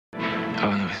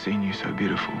I've never seen you so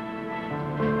beautiful.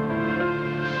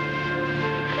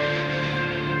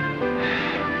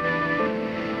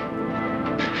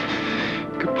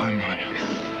 Goodbye, Maria.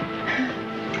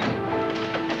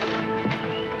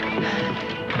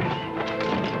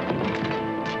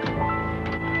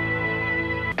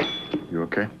 You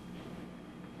okay?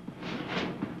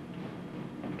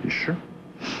 You sure?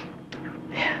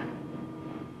 Yeah.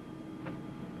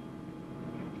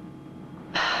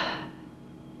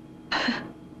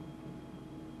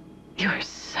 You are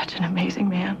such an amazing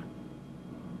man.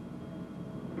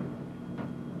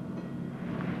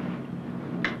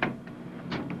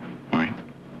 Why?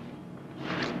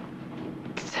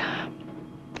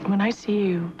 When I see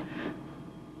you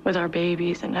with our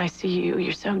babies and I see you,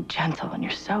 you're so gentle and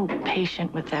you're so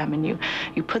patient with them and you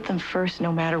put them first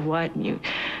no matter what, and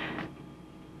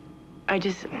I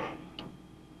just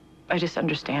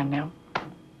understand now.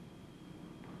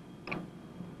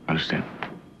 Understand?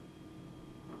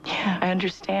 Yeah, I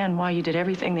understand why you did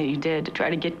everything that you did to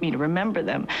try to get me to remember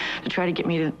them, to try to get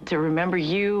me to remember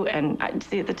you. And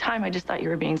see, at the time, I just thought you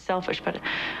were being selfish, but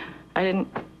I didn't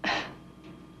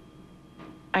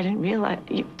realize.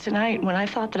 Tonight, when I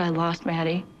thought that I lost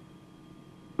Maddie,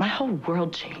 my whole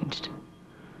world changed.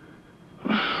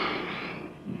 You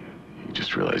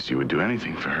just realized you would do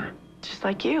anything for her. Just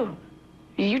like you.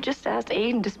 You just asked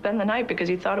Aidan to spend the night because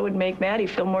you thought it would make Maddie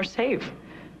feel more safe.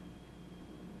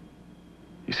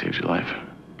 You saved your life.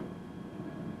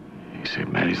 You saved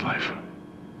Maddie's life.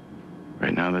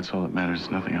 Right now, that's all that matters,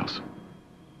 nothing else.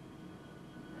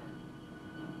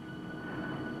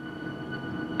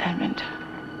 Edmund.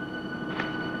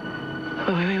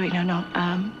 Wait, no.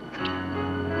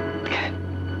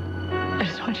 I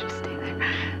just want you to stay there.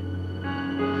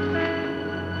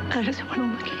 I just want to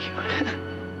look at you.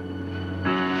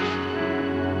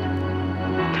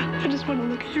 I just want to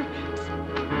look at your face.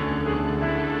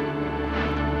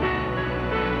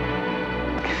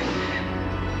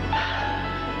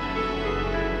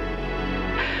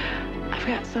 I've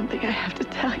got something I have to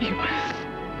tell you.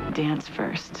 Dance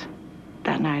first,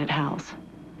 that night at Hal's.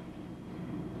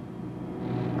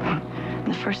 And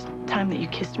the first time that you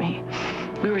kissed me,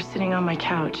 we were sitting on my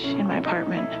couch in my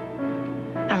apartment.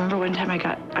 I remember one time I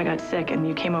got sick and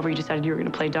you came over, you decided you were gonna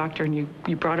play doctor, and you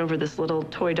brought over this little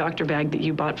toy doctor bag that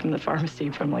you bought from the pharmacy,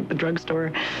 from like the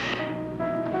drugstore.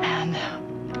 And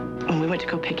when we went to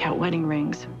go pick out wedding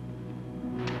rings,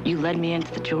 you led me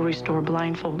into the jewelry store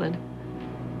blindfolded.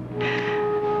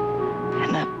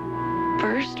 And the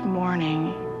first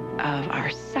morning of our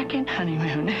second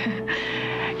honeymoon,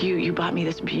 you bought me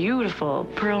this beautiful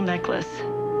pearl necklace.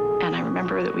 And I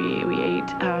remember that we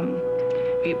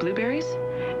ate blueberries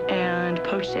and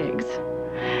poached eggs.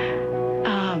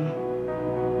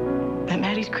 At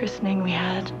Maddie's christening, we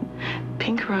had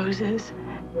pink roses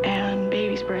and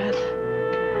baby's breath.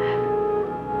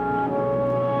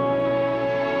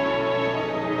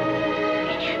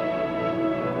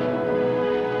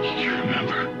 You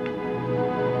remember?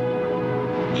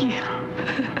 Yeah.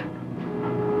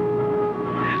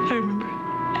 I remember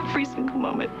every single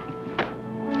moment.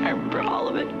 I remember all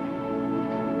of it.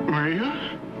 Maria?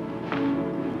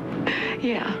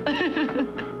 Yeah.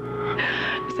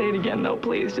 Say it again, though,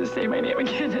 please. Just say my name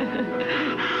again.